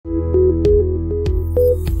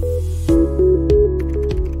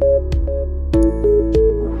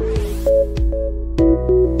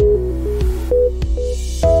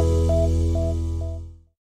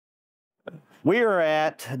We are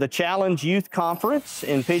at the Challenge Youth Conference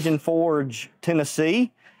in Pigeon Forge,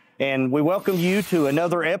 Tennessee, and we welcome you to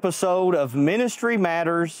another episode of Ministry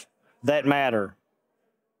Matters That Matter.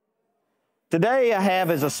 Today I have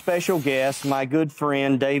as a special guest my good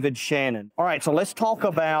friend David Shannon. All right, so let's talk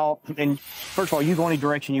about, and first of all, you go any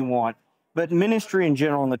direction you want, but ministry in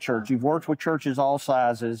general in the church. You've worked with churches all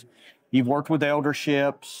sizes. You've worked with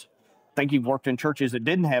elderships. I think you've worked in churches that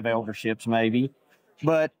didn't have elderships maybe,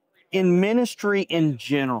 but in ministry in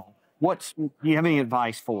general, do you have any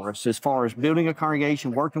advice for us as far as building a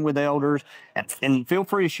congregation, working with elders, and feel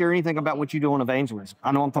free to share anything about what you do on evangelism.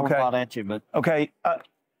 I know I'm throwing a lot at you, but. Okay, as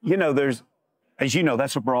you know,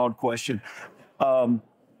 that's a broad question.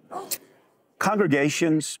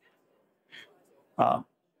 Congregations,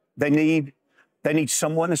 they need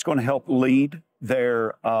someone that's going to help lead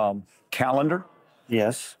their calendar.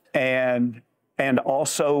 Yes. And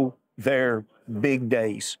also their big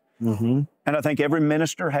days. Mm-hmm. And I think every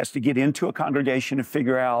minister has to get into a congregation and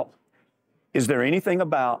figure out, is there anything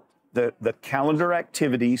about the calendar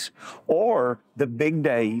activities or the big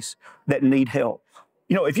days that need help?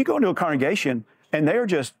 You know, if you go into a congregation and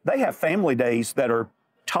they have family days that are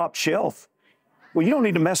top shelf, well, you don't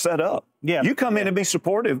need to mess that up. Yeah. You come in and be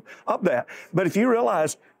supportive of that. But if you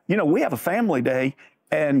realize, we have a family day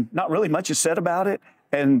and not really much is said about it,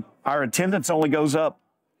 and our attendance only goes up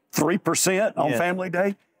 3% on family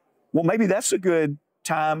day, well, maybe that's a good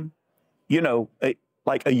time,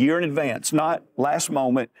 like a year in advance, not last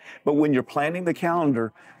moment, but when you're planning the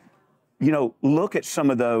calendar, look at some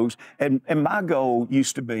of those. And my goal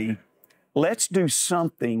used to be, let's do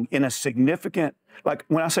something in a significant, like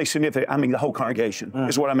when I say significant, I mean the whole congregation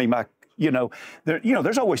is what I mean by,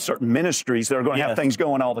 there's always certain ministries that are going to have things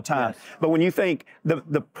going all the time. Yes. But when you think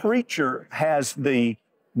the preacher has the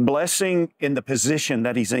blessing in the position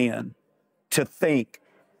that he's in to think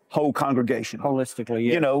whole congregation.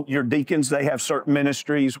 Holistically, yes. Your deacons, they have certain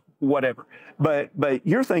ministries, whatever. But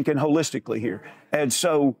you're thinking holistically here. And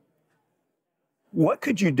so what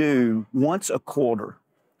could you do once a quarter?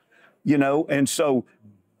 And so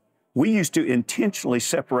we used to intentionally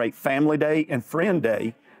separate family day and friend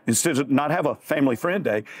day instead of not have a family friend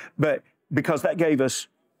day, but because that gave us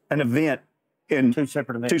an event in two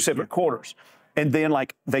separate quarters. And then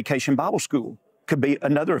like Vacation Bible School could be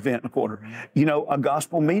another event in a quarter. A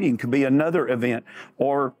gospel meeting could be another event,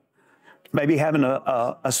 or maybe having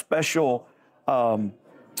a special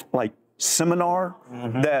like seminar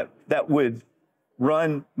that would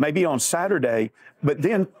run maybe on Saturday, but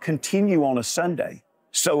then continue on a Sunday.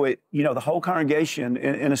 So the whole congregation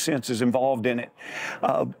in a sense is involved in it.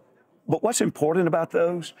 But what's important about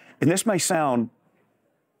those, and this may sound,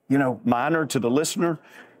 minor to the listener,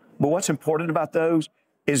 but what's important about those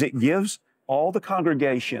is it gives all the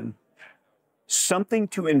congregation something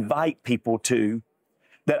to invite people to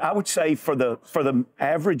that I would say for the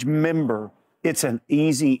average member, it's an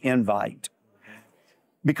easy invite.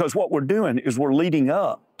 Because what we're doing is we're leading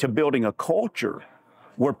up to building a culture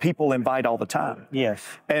where people invite all the time. Yes.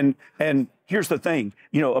 And here's the thing,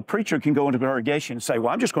 a preacher can go into a congregation and say,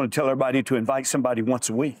 well, I'm just going to tell everybody to invite somebody once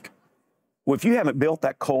a week. Well, if you haven't built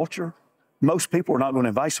that culture, most people are not going to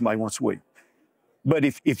invite somebody once a week. But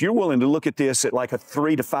if you're willing to look at this at like a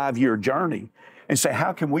 3 to 5 year journey and say,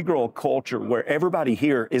 how can we grow a culture where everybody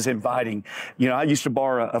here is inviting? I used to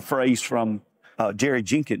borrow a phrase from Jerry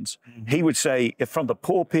Jenkins. He would say, if from the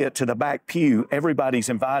pulpit to the back pew, everybody's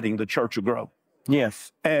inviting, the church will grow.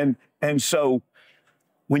 Yes. And so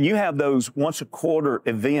when you have those once a quarter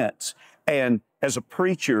events, and as a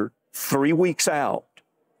preacher, 3 weeks out,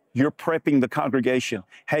 you're prepping the congregation.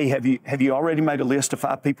 Hey, have you already made a list of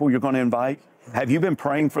 5 people you're going to invite? Have you been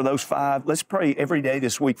praying for those 5? Let's pray every day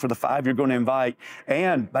this week for the 5 you're going to invite.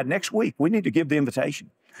 And by next week, we need to give the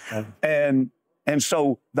invitation. Okay. And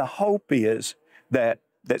so the hope is that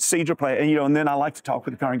seeds are planted. And then I like to talk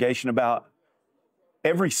with the congregation about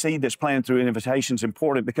every seed that's planted through an invitation is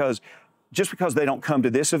important, because just because they don't come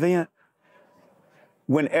to this event,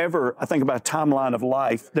 whenever I think about a timeline of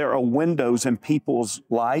life, there are windows in people's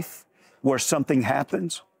life where something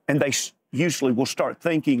happens, and they usually will start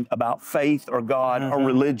thinking about faith or God or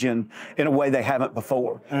religion in a way they haven't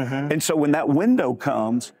before. And so when that window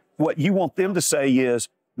comes, what you want them to say is,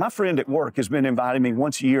 my friend at work has been inviting me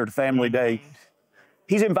once a year to family day.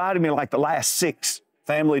 He's invited me like the last 6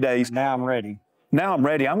 family days. Now I'm ready. Now I'm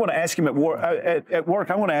ready. I'm going to ask him at work.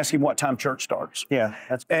 I want to ask him what time church starts. Yeah,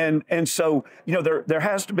 that's good. And so there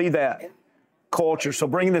has to be that culture. So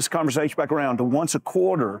bringing this conversation back around to once a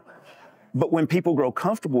quarter, but when people grow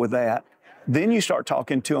comfortable with that, then you start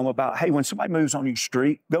talking to them about, hey, when somebody moves on your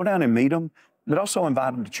street, go down and meet them, but also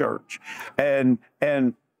invite them to church. And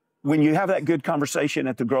when you have that good conversation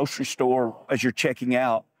at the grocery store as you're checking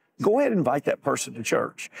out, go ahead and invite that person to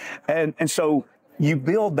church. And so you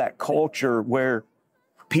build that culture where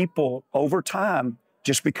people over time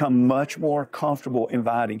just become much more comfortable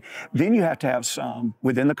inviting. Then you have to have some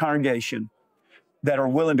within the congregation that are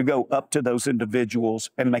willing to go up to those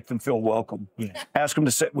individuals and make them feel welcome. Yeah. Ask them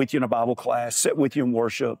to sit with you in a Bible class, sit with you in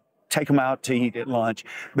worship, take them out to eat at lunch.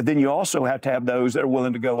 But then you also have to have those that are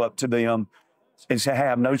willing to go up to them and say, hey,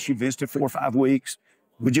 I've noticed you visited 4 or 5 weeks.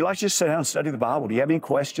 Would you like to just sit down and study the Bible? Do you have any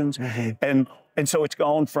questions? Mm-hmm. And so it's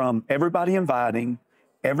gone from everybody inviting,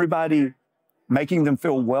 everybody making them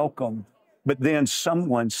feel welcome, but then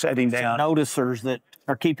someone sitting down. Noticers that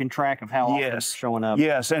are keeping track of how often they're showing up.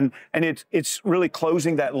 Yes, and it's really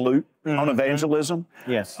closing that loop on evangelism.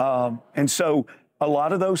 Yes. And so a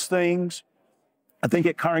lot of those things, I think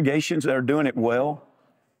at congregations that are doing it well,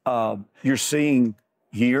 you're seeing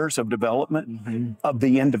years of development of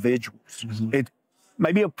the individuals. It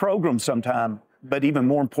may be a program sometime, but even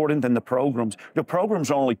more important than the programs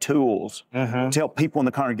are only tools to help people in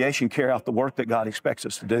the congregation carry out the work that God expects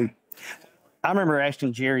us to do. I remember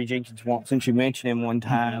asking Jerry Jenkins once, since you mentioned him one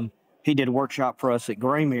time, he did a workshop for us at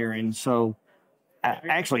Graymere. And so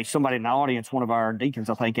actually somebody in the audience, one of our deacons,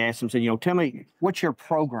 I think, asked him, said, tell me, what's your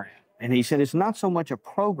program? And he said, it's not so much a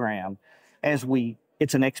program as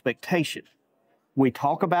it's an expectation. We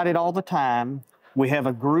talk about it all the time. We have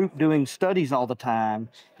a group doing studies all the time,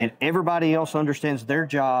 and everybody else understands their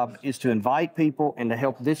job is to invite people and to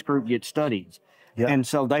help this group get studies. Yeah. And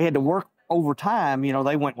so they had to work over time.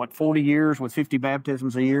 They went, 40 years with 50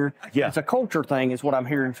 baptisms a year? Yeah. It's a culture thing is what I'm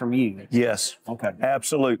hearing from you. Yes. Okay.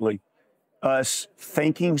 Absolutely. Us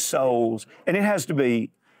thinking souls, and it has to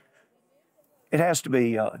be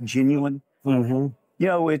genuine.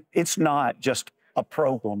 It's not just a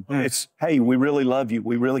program. It's, hey, we really love you.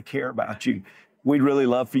 We really care about you. We'd really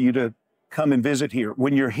love for you to come and visit here.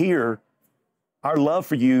 When you're here, our love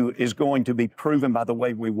for you is going to be proven by the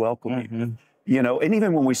way we welcome you. And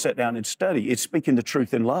even when we sit down and study, it's speaking the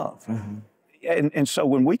truth in love. And so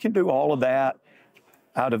when we can do all of that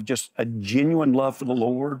out of just a genuine love for the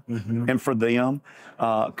Lord and for them,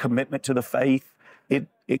 commitment to the faith,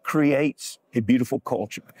 it creates a beautiful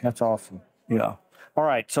culture. That's awesome. Yeah. All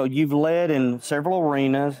right, so you've led in several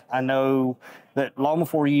arenas. I know that long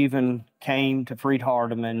before you even came to Freed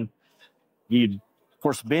Hardeman, you'd, of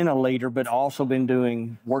course, been a leader, but also been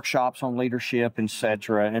doing workshops on leadership, et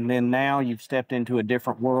cetera. And then now you've stepped into a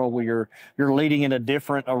different world where you're leading in a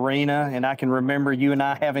different arena. And I can remember you and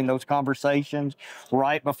I having those conversations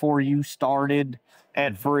right before you started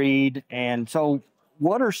at Freed. And so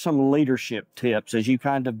what are some leadership tips as you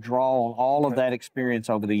kind of draw on all of that experience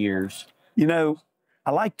over the years?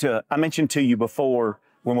 I mentioned to you before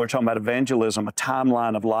when we were talking about evangelism, a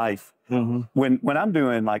timeline of life. When I'm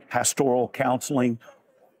doing like pastoral counseling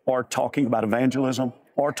or talking about evangelism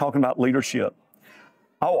or talking about leadership,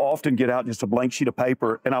 I'll often get out just a blank sheet of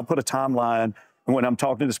paper and I'll put a timeline. And when I'm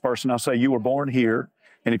talking to this person, I'll say, you were born here.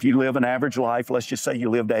 And if you live an average life, let's just say you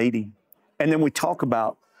lived 80. And then we talk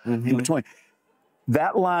about in between.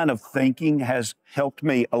 That line of thinking has helped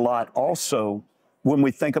me a lot also when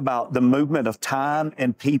we think about the movement of time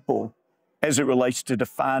and people as it relates to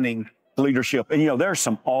defining leadership. And, there are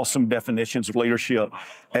some awesome definitions of leadership.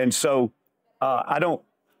 And so I don't,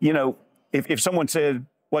 if someone said,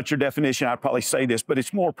 what's your definition? I'd probably say this, but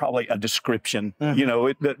it's more probably a description.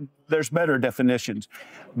 There's better definitions.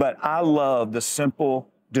 But I love the simple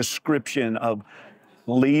description of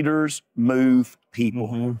leaders move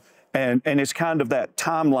people. And it's kind of that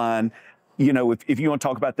timeline. If you want to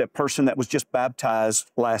talk about that person that was just baptized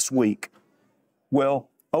last week, well,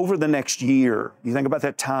 over the next year, you think about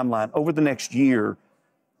that timeline, over the next year,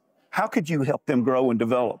 how could you help them grow and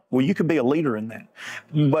develop? Well, you could be a leader in that,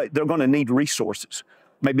 but they're going to need resources.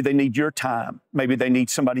 Maybe they need your time. Maybe they need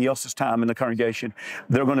somebody else's time in the congregation.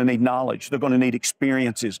 They're going to need knowledge. They're going to need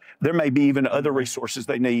experiences. There may be even other resources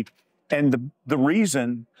they need. And the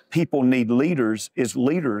reason people need leaders is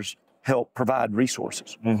leaders help provide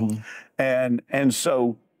resources. And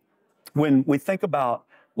so when we think about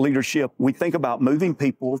leadership, we think about moving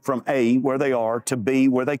people from A, where they are, to B,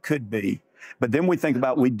 where they could be. But then we think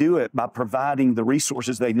about we do it by providing the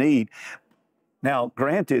resources they need. Now,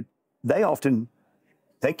 granted, they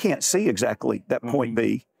can't see exactly that point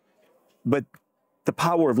B, but the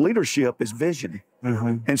power of leadership is vision.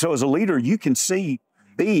 And so as a leader, you can see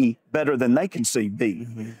B better than they can see B.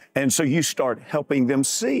 And so you start helping them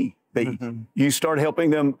see B. You start helping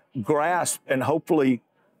them grasp and hopefully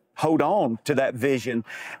hold on to that vision.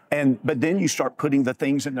 But then you start putting the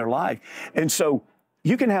things in their life. And so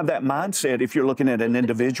you can have that mindset if you're looking at an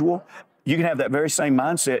individual, you can have that very same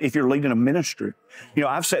mindset if you're leading a ministry. You know,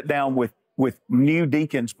 I've sat down with new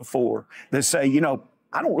deacons before that say, you know,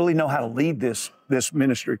 I don't really know how to lead this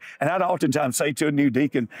ministry. And I'd oftentimes say to a new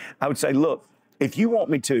deacon, I would say, look, if you want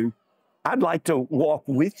me to, I'd like to walk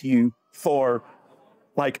with you for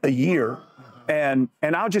like a year, and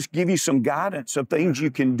I'll just give you some guidance of things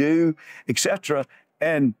you can do, etc.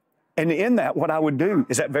 And in that, what I would do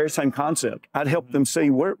is that very same concept. I'd help them see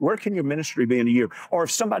where can your ministry be in a year? Or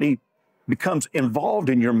if somebody becomes involved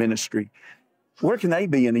in your ministry, where can they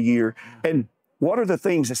be in a year? And what are the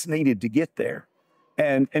things that's needed to get there?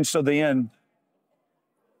 And so then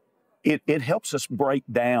it helps us break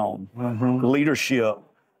down leadership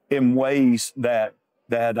in ways that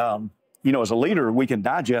you know, as a leader, we can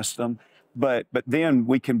digest them, but then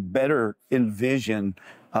we can better envision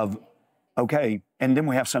of, okay, and then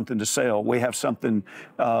we have something to sell. We have something,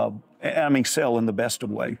 I mean, sell in the best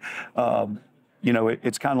of way. You know,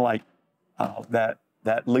 it's kind of like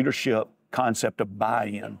that leadership concept of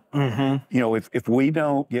buy-in. You know, if we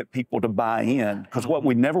don't get people to buy in, because what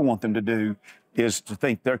we never want them to do is to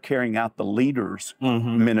think they're carrying out the leader's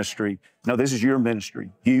ministry. No, this is your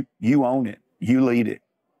ministry. You own it. You lead it.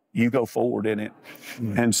 You go forward in it.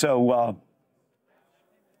 And so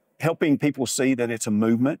helping people see that it's a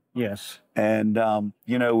movement. Yes. And,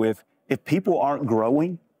 you know, if people aren't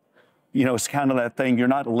growing, you know, it's kind of that thing, you're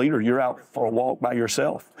not a leader, you're out for a walk by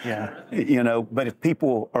yourself. Yeah. You know, but if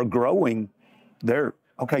people are growing, they're,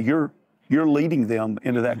 okay, you're leading them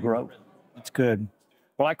into that growth. That's good.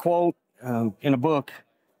 Well, I quote in a book,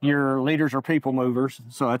 your leaders are people movers.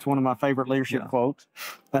 So that's one of my favorite leadership quotes.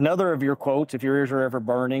 Another of your quotes, if your ears are ever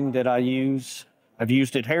burning, that I've used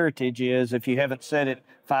at Heritage is, if you haven't said it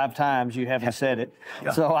 5 times, you haven't said it.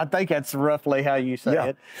 So I think that's roughly how you say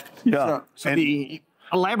it. So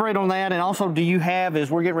elaborate on that. And also, do you have, as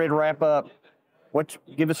we're getting ready to wrap up,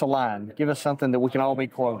 give us a line. Give us something that we can all be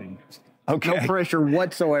quoting. Okay. No pressure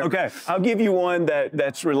whatsoever. Okay. I'll give you one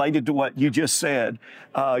that's related to what you just said.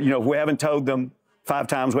 You know, we haven't told them 5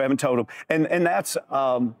 times, we haven't told them. And that's,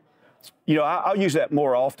 you know, I'll use that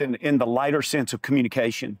more often in the lighter sense of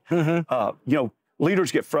communication. You know,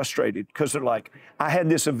 leaders get frustrated because they're like, I had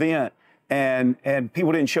this event and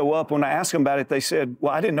people didn't show up. When I asked them about it, they said,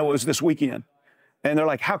 well, I didn't know it was this weekend. And they're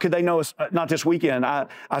like, how could they know it's not this weekend? I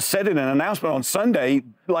said in an announcement on Sunday,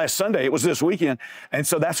 last Sunday, it was this weekend. And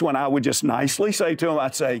so that's when I would just nicely say to them,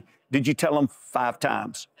 I'd say, did you tell them 5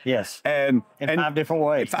 times? Yes. And in 5 different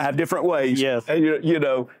ways. 5 different ways. Yes. And you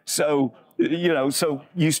know, so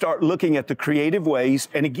you start looking at the creative ways.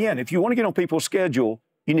 And again, if you want to get on people's schedule,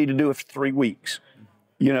 you need to do it for 3 weeks.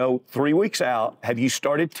 You know, 3 weeks out, have you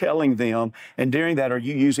started telling them? And during that, are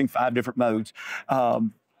you using 5 different modes?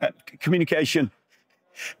 Communication.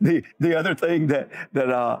 The other thing that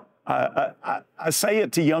I say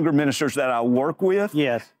it to younger ministers that I work with,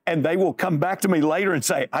 and they will come back to me later and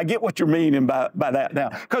say, I get what you're meaning by that now.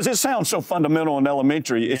 Because it sounds so fundamental and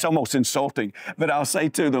elementary, it's almost insulting. But I'll say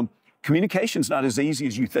to them, communication's not as easy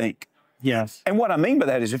as you think. Yes. And what I mean by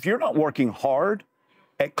that is if you're not working hard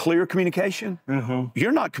at clear communication,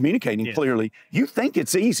 you're not communicating clearly. You think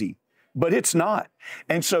it's easy, but it's not.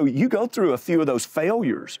 And so you go through a few of those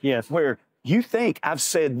failures where you think I've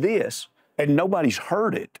said this and nobody's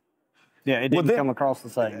heard it. Yeah, it didn't come across the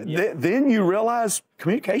same. Then you realize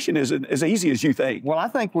communication isn't as easy as you think. Well, I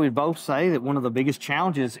think we both say that one of the biggest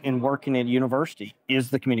challenges in working at university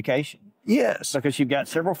is the communication. Yes. Because you've got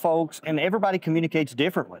several folks and everybody communicates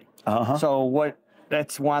differently. So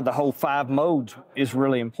that's why the whole 5 modes is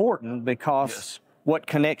really important, because what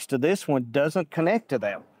connects to this one doesn't connect to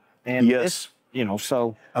that one. And this, you know,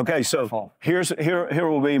 so. Okay, so here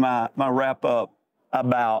will be my wrap up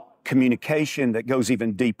about communication that goes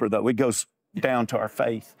even deeper, though. It goes down to our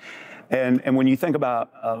faith. And when you think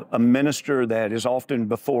about a minister that is often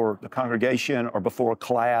before the congregation or before a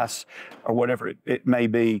class or whatever it may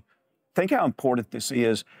be, think how important this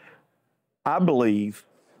is. I believe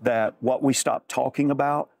that what we stop talking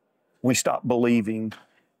about, we stop believing,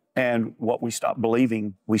 and what we stop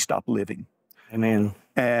believing, we stop living. Amen.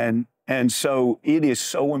 And so it is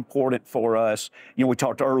so important for us. You know, we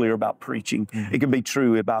talked earlier about preaching. It can be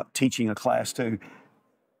true about teaching a class too.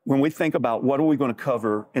 When we think about what are we going to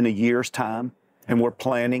cover in a year's time, and we're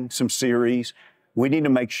planning some series, we need to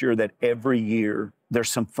make sure that every year there's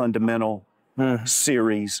some fundamental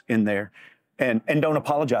series in there. And don't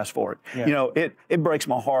apologize for it. You know, it breaks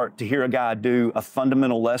my heart to hear a guy do a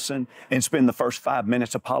fundamental lesson and spend the first 5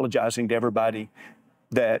 minutes apologizing to everybody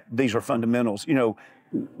that these are fundamentals. You know,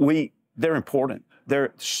 they're important.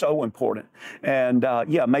 They're so important. And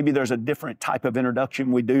yeah, maybe there's a different type of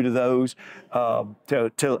introduction we do to those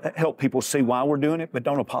to help people see why we're doing it, but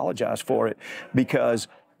don't apologize for it, because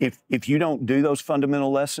if you don't do those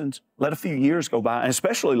fundamental lessons, let a few years go by, and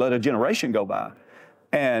especially let a generation go by,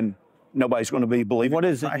 and nobody's going to be believing. What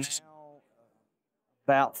is it now?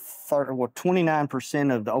 About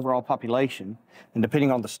 29% of the overall population, and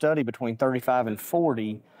depending on the study, between 35 and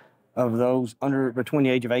 40 of those between the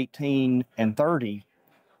age of 18 and 30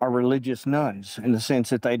 are religious nuns, in the sense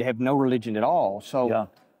that they have no religion at all. So Yeah.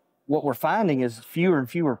 what we're finding is fewer and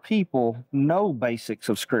fewer people know basics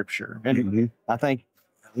of Scripture. And I think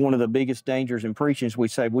one of the biggest dangers in preaching is we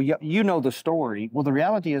say, well, you know the story. Well, the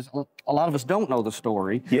reality is a lot of us don't know the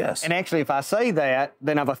story. Yes. And actually, if I say that,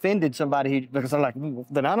 then I've offended somebody because they're like,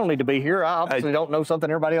 then I don't need to be here. I obviously don't know something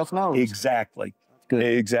everybody else knows. Exactly. Good.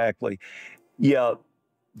 Exactly. Yeah.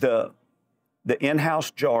 The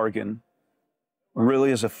in-house jargon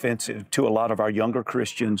really is offensive to a lot of our younger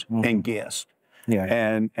Christians and guests. Yeah.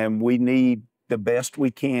 And we need the best we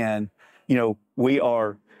can. You know, we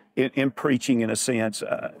are in preaching, in a sense,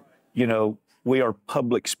 you know, we are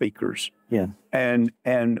public speakers. Yeah. And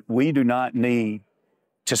we do not need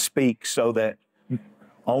to speak so that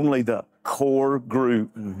only the core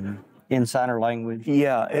group. Insider language.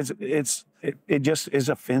 Yeah, it just is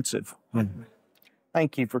offensive.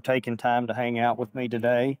 Thank you for taking time to hang out with me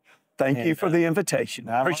today. Thank you for the invitation.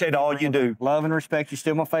 I appreciate all you do. Love and respect. You're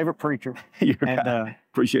still my favorite preacher. You're kind.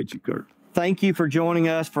 Appreciate you, Kurt. Thank you for joining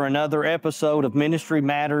us for another episode of Ministry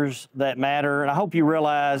Matters That Matter. And I hope you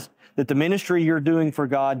realize that the ministry you're doing for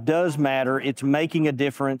God does matter. It's making a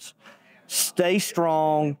difference. Stay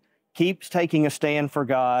strong. Keep taking a stand for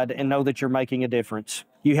God, and know that you're making a difference.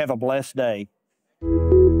 You have a blessed day.